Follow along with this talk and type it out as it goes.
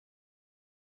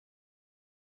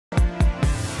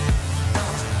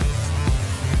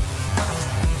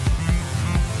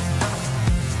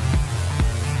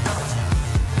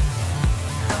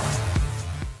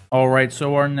All right,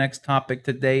 so our next topic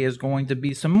today is going to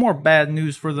be some more bad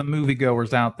news for the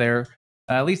moviegoers out there.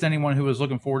 At least anyone who was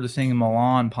looking forward to seeing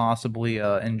Milan possibly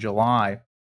in July.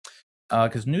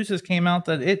 Because news has came out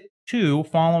that it too,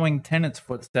 following Tenet's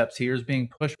footsteps here, is being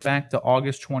pushed back to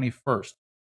August 21st.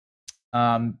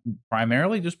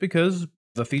 Primarily just because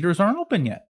the theaters aren't open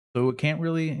yet. So it can't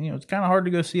really, it's kind of hard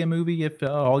to go see a movie if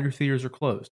all your theaters are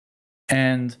closed.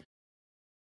 And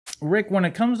Rick, when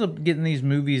it comes to getting these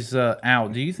movies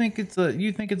out, do you think it's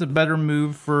a better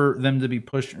move for them to be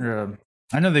pushed?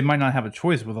 I know they might not have a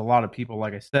choice with a lot of people.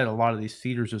 Like I said, a lot of these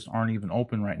theaters just aren't even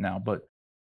open right now. But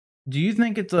do you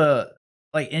think it's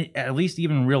at least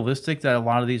even realistic that a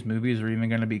lot of these movies are even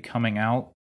going to be coming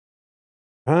out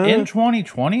in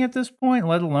 2020 at this point,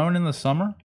 let alone in the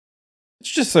summer?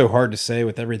 It's just so hard to say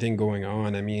with everything going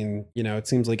on. I mean, it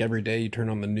seems like every day you turn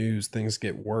on the news, things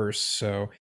get worse. So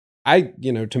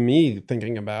to me,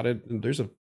 thinking about it, there's a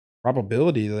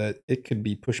probability that it could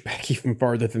be pushed back even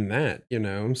farther than that,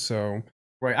 so.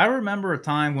 Right. I remember a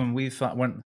time when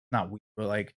but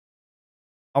like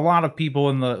a lot of people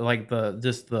in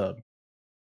the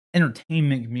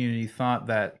entertainment community thought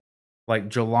that like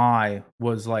July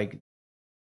was like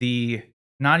the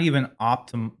not even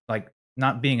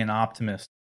not being an optimist,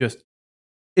 just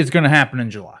it's going to happen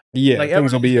in July. Yeah, like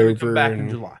things will be over come back in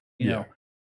July, you know.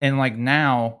 And like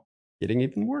now, getting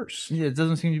even worse. Yeah, it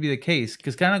doesn't seem to be the case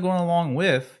because kind of going along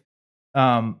with,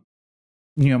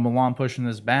 Milan pushing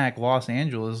this back. Los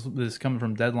Angeles is coming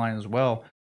from Deadline as well.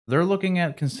 They're looking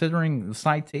at considering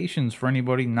citations for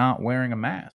anybody not wearing a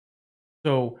mask.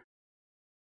 So,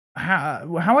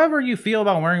 however you feel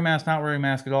about wearing a mask, not wearing a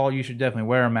mask at all, you should definitely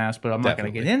wear a mask. But I'm not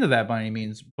going to get into that by any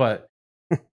means. But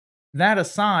that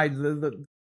aside,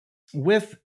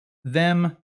 with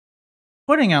them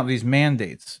putting out these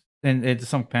mandates and to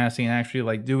some capacity and actually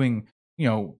like doing,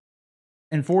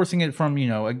 enforcing it from,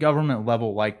 a government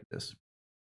level like this,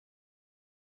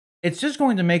 it's just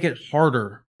going to make it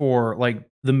harder for like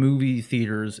the movie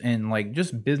theaters and like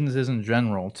just businesses in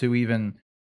general to even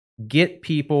get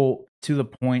people to the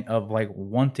point of like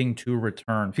wanting to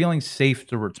return, feeling safe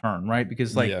to return, right?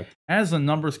 Because as the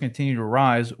numbers continue to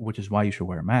rise, which is why you should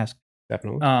wear a mask.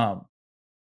 Definitely.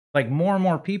 Like more and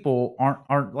more people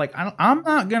aren't like, I'm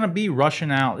not going to be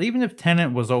rushing out, even if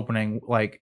Tenet was opening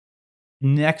like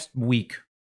next week.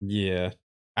 Yeah.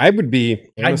 I'd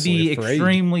be afraid.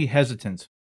 Extremely hesitant.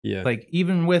 Yeah. Like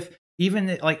even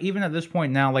at this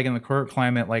point now, like in the current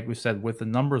climate, like we said, with the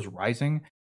numbers rising,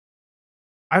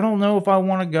 I don't know if I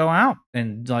want to go out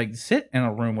and like sit in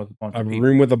a room with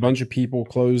a bunch of people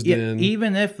closed in,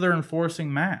 even if they're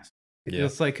enforcing masks. Yeah.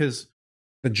 It's like, because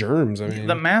the germs, I mean,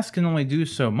 the mask can only do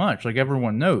so much. Like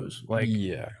everyone knows, like,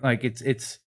 like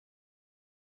it's.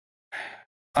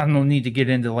 I don't need to get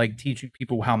into like teaching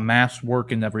people how masks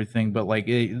work and everything, but like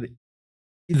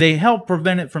they help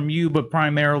prevent it from you, but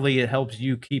primarily it helps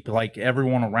you keep like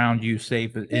everyone around you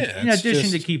safe. In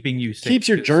addition to keeping you safe, keeps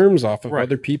your germs off of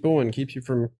other people and keeps you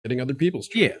from getting other people's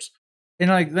germs. And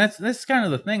like that's kind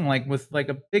of the thing. Like with like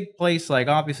a big place, like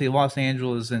obviously Los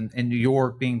Angeles and New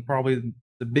York being probably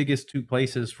the biggest two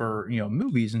places for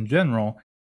movies in general.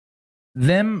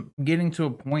 Them getting to a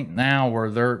point now where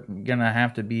they're gonna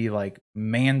have to be like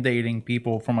mandating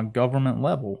people from a government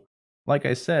level. Like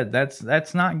I said,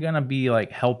 that's not gonna be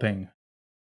like helping,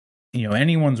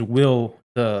 anyone's will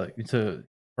to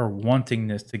or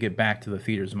wantingness to get back to the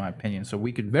theaters, in my opinion. So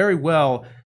we could very well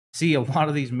see a lot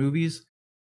of these movies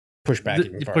push back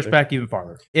even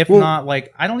farther. If not,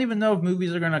 like I don't even know if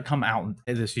movies are gonna come out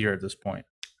this year at this point.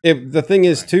 The thing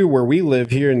is too, where we live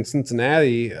here in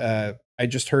Cincinnati, I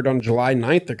just heard on July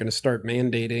 9th, they're going to start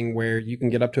mandating where you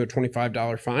can get up to a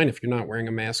 $25 fine if you're not wearing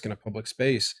a mask in a public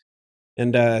space.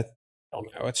 And I don't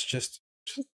know, it's just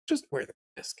wear the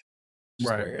mask.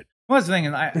 Just wear it. Well, that's the thing,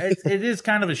 and it is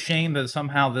kind of a shame that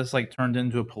somehow this like turned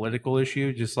into a political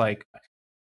issue. Just like,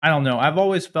 I don't know. I've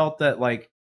always felt that like,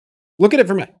 look at it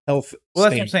from a health. Well,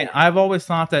 that's what I'm saying. I've always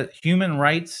thought that human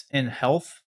rights and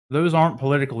health, those aren't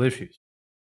political issues.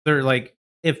 They're like,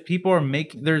 if people are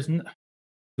making there's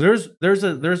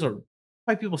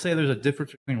why people say there's a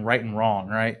difference between right and wrong,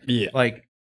 right? Yeah. Like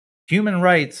human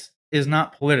rights is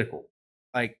not political.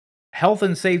 Like health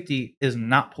and safety is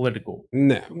not political.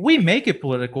 No. We make it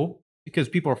political because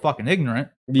people are fucking ignorant.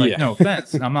 Like, no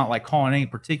offense. I'm not like calling any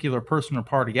particular person or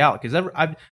party out, because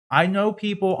I know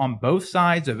people on both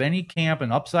sides of any camp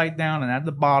and upside down and at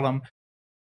the bottom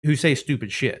who say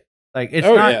stupid shit. Like it's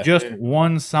not just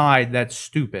one side that's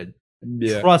stupid.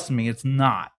 Yeah. Trust me, it's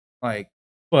not. Like,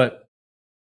 but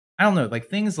I don't know, like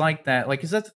things like that. Like,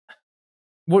 is that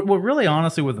what really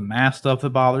honestly with the mask stuff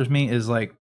that bothers me is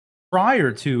like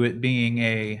prior to it being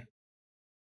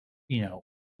you know,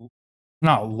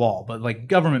 not law, but like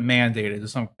government mandated to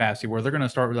some capacity where they're going to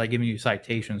start like giving you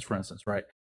citations, for instance, right?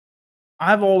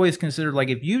 I've always considered like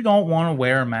if you don't want to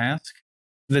wear a mask,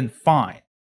 then fine.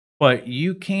 But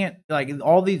you can't like there's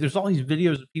all these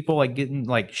videos of people like getting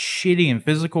like shitty and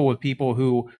physical with people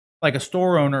who like a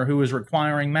store owner who is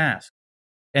requiring masks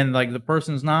and like the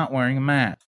person's not wearing a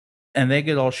mask and they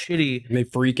get all shitty and they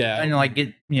freak out and like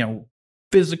get,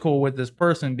 physical with this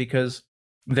person because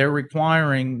they're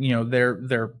requiring,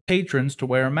 their patrons to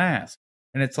wear a mask.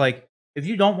 And it's like if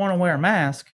you don't want to wear a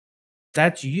mask,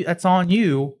 that's on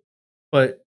you,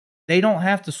 but they don't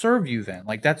have to serve you then.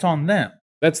 Like that's on them.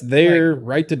 That's their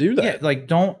right to do that. Yeah, like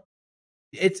don't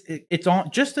it's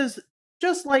on just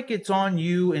like it's on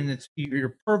you and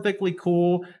you're perfectly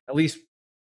cool, at least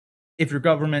if your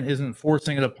government isn't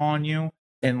forcing it upon you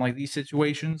in like these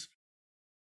situations.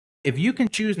 If you can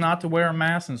choose not to wear a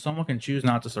mask, then someone can choose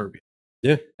not to serve you.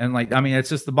 Yeah. And like, I mean, it's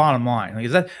just the bottom line.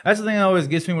 Like, that's the thing that always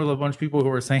gets me with a bunch of people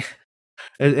who are saying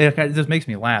it just makes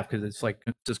me laugh because it's like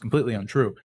just completely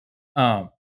untrue.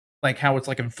 Like how it's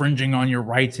like infringing on your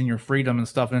rights and your freedom and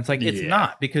stuff. And it's like, it's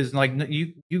not, because like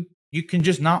you can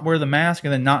just not wear the mask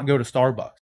and then not go to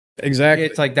Starbucks. Exactly.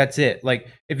 It's like, that's it. Like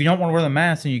if you don't want to wear the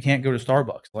mask, then you can't go to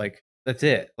Starbucks. Like that's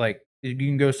it. Like you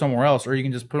can go somewhere else, or you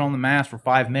can just put on the mask for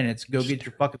 5 minutes, go get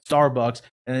your fucking Starbucks,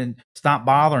 and then stop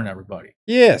bothering everybody.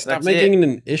 Yeah, stop making it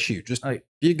an issue. Just like,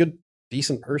 be a good,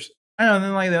 decent person. I know. And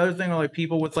then like the other thing, are like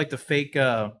people with like the fake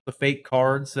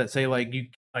cards that say like you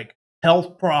like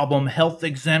health problem, health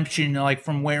exemption, like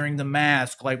from wearing the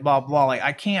mask, like blah blah. Like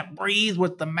I can't breathe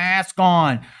with the mask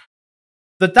on.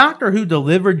 The doctor who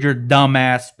delivered your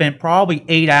dumbass spent probably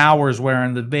 8 hours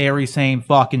wearing the very same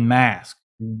fucking mask.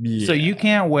 Yeah. So you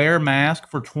can't wear a mask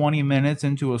for 20 minutes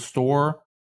into a store.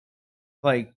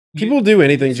 Like people do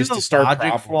anything just to start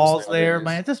logic flaws there,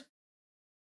 man. It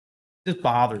just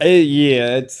bothers me.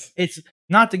 Yeah, it's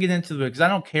not to get into it because I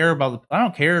don't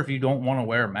care if you don't want to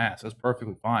wear a mask. That's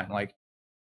perfectly fine. Like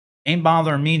ain't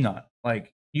bothering me none.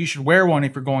 Like you should wear one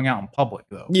if you're going out in public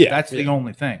though. Yeah, that's the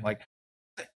only thing. Like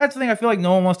that's the thing. I feel like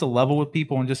no one wants to level with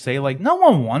people and just say like no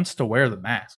one wants to wear the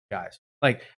mask, guys.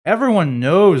 Like everyone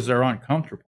knows they're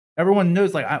uncomfortable. Everyone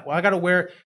knows like I gotta wear.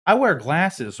 I wear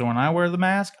glasses, so when I wear the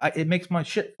mask, it makes my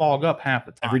shit fog up half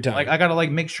the time. Every time. Like I gotta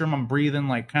like make sure I'm breathing,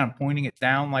 like kind of pointing it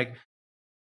down. Like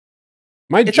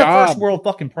it's a first world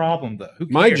fucking problem, though. Who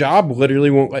cares? My job literally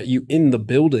won't let you in the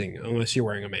building unless you're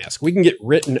wearing a mask. We can get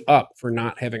written up for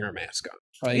not having our mask on.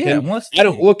 Like, I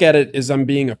don't look at it as I'm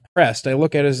being oppressed. I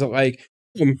look at it as like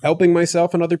I'm helping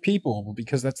myself and other people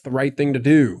because that's the right thing to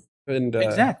do. And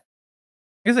exactly.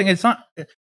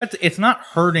 It's not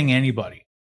hurting anybody.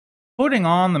 Putting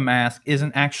on the mask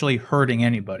isn't actually hurting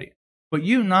anybody. But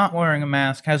you not wearing a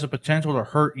mask has a potential to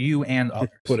hurt you and others.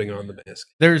 Putting on the mask.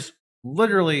 There's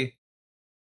literally,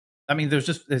 I mean, there's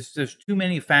too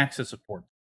many facts to support.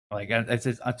 Like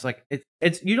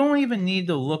it's you don't even need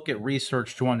to look at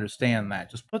research to understand that.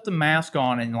 Just put the mask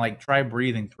on and like try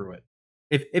breathing through it.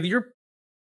 If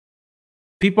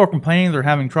people are complaining they're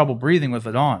having trouble breathing with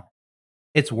it on,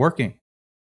 it's working.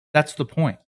 That's the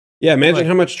point. Yeah, imagine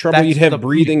how much trouble you'd have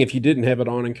breathing if you didn't have it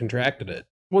on and contracted it.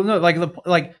 Well, no, like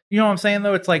you know what I'm saying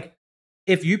though? It's like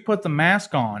if you put the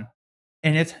mask on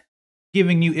and it's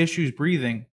giving you issues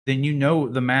breathing, then you know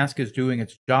the mask is doing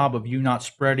its job of you not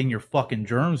spreading your fucking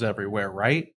germs everywhere,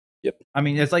 right? Yep. I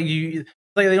mean, it's like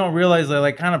they don't realize they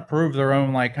like kind of prove their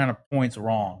own like kind of points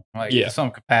wrong, like to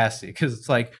some capacity, because it's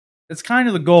like it's kind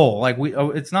of the goal. Like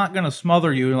it's not going to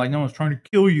smother you, like no one's trying to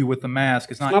kill you with the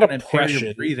mask. It's not going to impair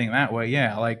your breathing that way.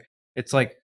 Yeah, like it's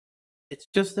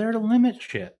just there to limit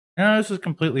shit. And I know this is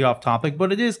completely off topic,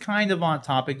 but it is kind of on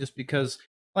topic just because,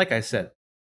 like I said,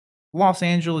 Los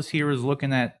Angeles here is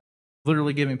looking at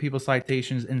literally giving people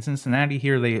citations. In Cincinnati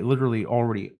here, they literally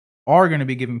already are going to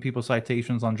be giving people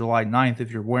citations on July 9th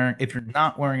if you're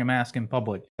not wearing a mask in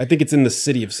public. I think it's in the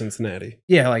city of Cincinnati.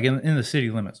 Yeah, like in the city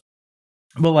limits.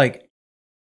 But like,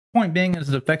 point being is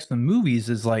it affects the movies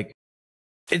is like,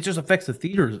 it just affects the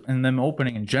theaters and them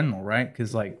opening in general, right?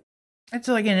 Because like, it's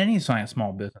like in any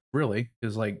small business, really,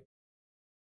 because like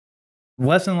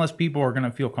less and less people are going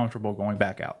to feel comfortable going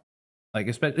back out. Like,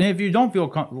 especially if you don't feel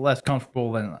less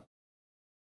comfortable, then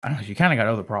I don't know, you kind of got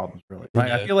other problems, really. Like,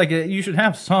 I feel like you should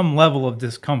have some level of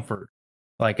discomfort,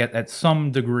 like at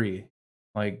some degree,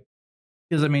 like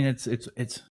because I mean it's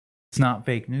not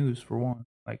fake news for one,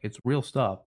 like it's real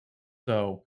stuff.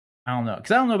 So I don't know,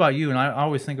 because I don't know about you, and I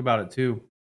always think about it too.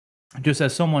 Just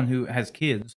as someone who has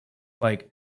kids, like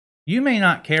you may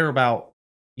not care about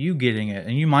you getting it,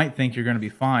 and you might think you're going to be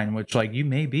fine, which like you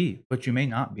may be, but you may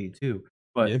not be too.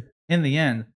 But in the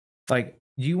end, like,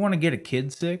 do you want to get a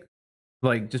kid sick?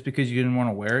 like just because you didn't want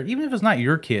to wear it, even if it's not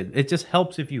your kid. It just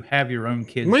helps if you have your own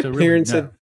kids. My to parents really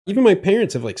know. even my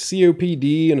parents have like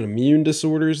COPD and immune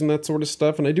disorders and that sort of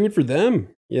stuff, and I do it for them,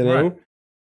 you know? Right.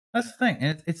 That's the thing.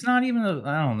 And it's not even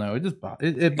I don't know. It just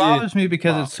it bothers me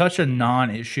because it's such a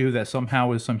non-issue that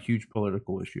somehow is some huge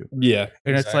political issue. Yeah.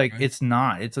 And it's like it's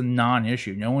not. It's a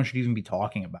non-issue. No one should even be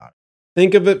talking about it.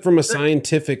 Think of it from a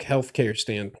scientific healthcare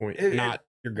standpoint, not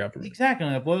your government. Exactly.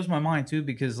 And it blows my mind too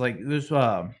because like there's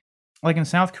like in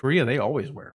South Korea they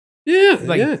always wear. Yeah.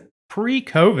 Like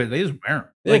pre-COVID, they just wear them.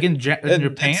 Yeah. Like in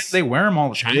Japan, they wear them all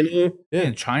the time. China. Yeah.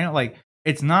 In China, like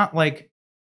it's not like,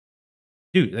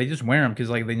 dude, they just wear them because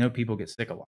like they know people get sick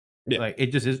a lot. Yeah. Like it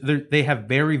just is. They have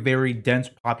very, very dense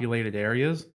populated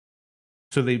areas,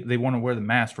 so they want to wear the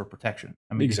mask for protection.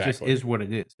 I mean, It just is what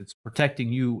it is. It's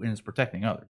protecting you and it's protecting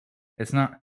others. It's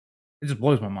not. It just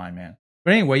blows my mind, man.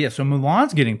 But anyway, yeah. So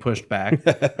Mulan's getting pushed back.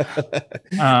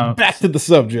 Back to the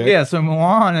subject. Yeah. So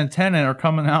Mulan and Tenet are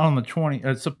coming out on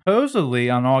the supposedly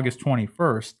on August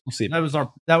 21st. We'll see.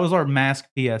 That was our mask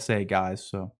PSA, guys.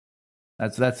 So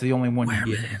that's the only one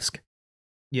you get. Mask.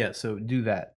 Yeah. So do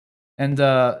that. And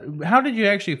how did you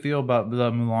actually feel about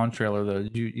the Mulan trailer, though?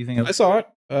 Did you think I saw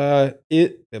it?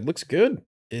 It looks good.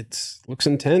 It looks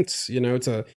intense. You know, it's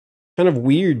a kind of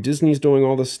weird. Disney's doing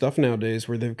all this stuff nowadays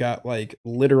where they've got like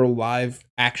literal live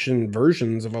action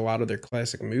versions of a lot of their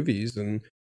classic movies, and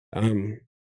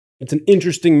it's an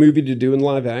interesting movie to do in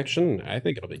live action. I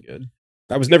think it'll be good.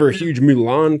 I was never a huge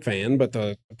Mulan fan, but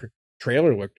the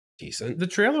trailer looked decent. The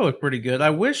trailer looked pretty good.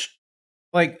 I wish,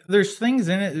 like, there's things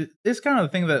in it. It's kind of the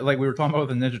thing that, like, we were talking about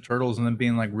with the Ninja Turtles and them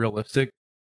being like realistic.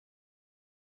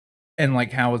 And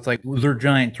like how it's like they're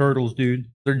giant turtles, dude.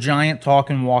 They're giant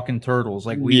talking, walking turtles.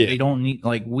 Like they don't need,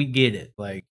 like, we get it.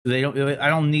 Like they don't. I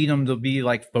don't need them to be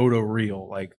like photo real.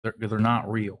 Like they're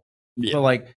not real. Yeah. But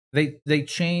like they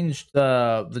changed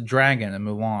the dragon in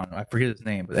Mulan. I forget his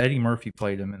name, but Eddie Murphy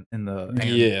played him in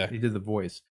the he did the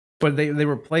voice. But they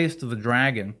replaced the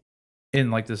dragon in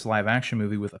like this live action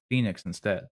movie with a phoenix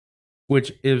instead,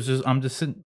 which is just I'm just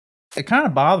sitting. It kind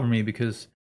of bothered me because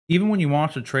even when you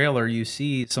watch the trailer, you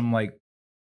see some like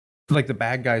the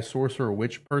bad guy sorcerer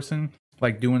witch person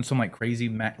like doing some like crazy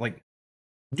like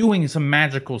doing some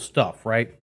magical stuff,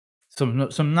 right?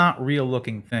 Some not real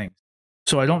looking things.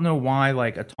 So I don't know why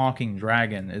like a talking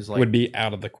dragon is like would be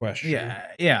out of the question.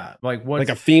 Yeah. Like what? Like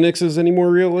a phoenix is any more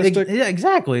realistic? Yeah,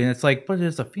 exactly. And it's like, but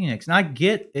it's a phoenix. And I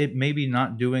get it. Maybe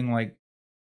not doing like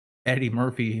Eddie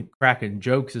Murphy cracking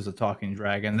jokes as a talking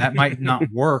dragon. That might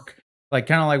not work. Like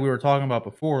kind of like we were talking about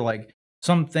before, like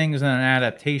some things in an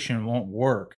adaptation won't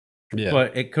work. Yeah.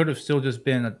 But it could have still just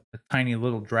been a tiny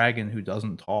little dragon who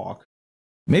doesn't talk.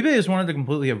 Maybe they just wanted to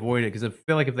completely avoid it because I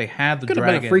feel like if they had the dragon,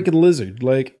 could have been a freaking lizard.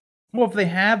 Like, well, if they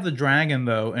have the dragon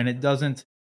though, and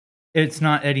it's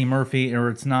not Eddie Murphy or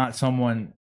it's not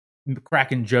someone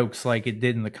cracking jokes like it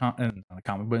did in the comic,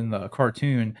 but in the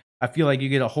cartoon, I feel like you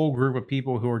get a whole group of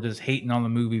people who are just hating on the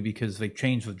movie because they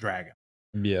changed the dragon.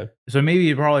 Yeah. So maybe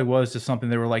it probably was just something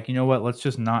they were like, you know what, let's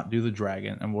just not do the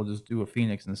dragon and we'll just do a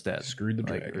phoenix instead. Screw the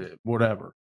dragon.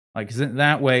 Whatever. Like, 'cause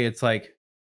that way it's like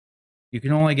you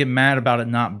can only get mad about it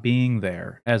not being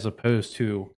there as opposed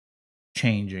to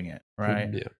changing it,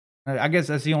 right? Yeah. I guess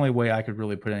that's the only way I could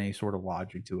really put any sort of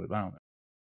logic to it. But I don't know.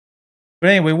 But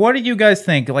anyway, what do you guys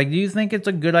think? Like, do you think it's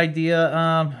a good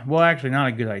idea? Well, actually, not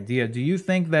a good idea. Do you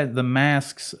think that the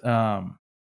masks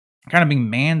kind of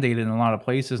being mandated in a lot of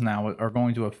places now are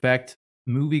going to affect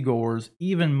moviegoers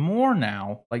even more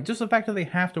now? Like just the fact that they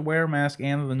have to wear a mask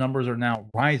and the numbers are now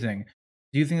rising.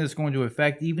 Do you think that's going to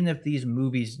affect, even if these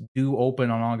movies do open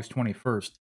on August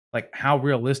 21st, like how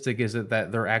realistic is it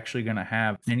that they're actually going to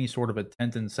have any sort of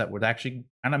attendance that would actually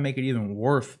kind of make it even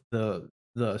worth the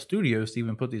studios to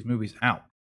even put these movies out?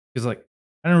 Because like,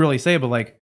 I didn't really say it, but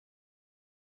like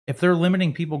if they're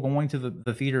limiting people going to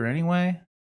the theater anyway,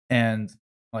 and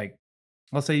like,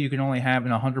 let's say you can only have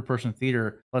in a 100-person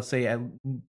theater, let's say at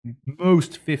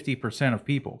most 50% of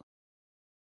people.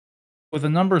 With the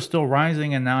numbers still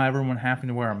rising and now everyone having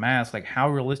to wear a mask, like how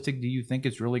realistic do you think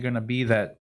it's really going to be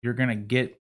that you're going to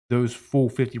get those full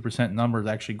 50% numbers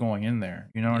actually going in there?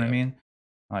 You know what I mean?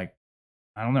 Like,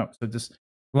 I don't know. So just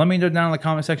let me know down in the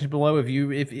comment section below let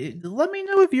me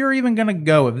know if you're even going to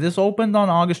go. If this opened on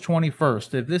August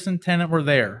 21st, if this and Tenet were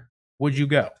there, would you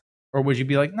go? Or would you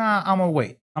be like, nah, I'm gonna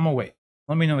wait.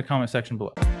 Let me know in the comment section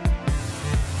below.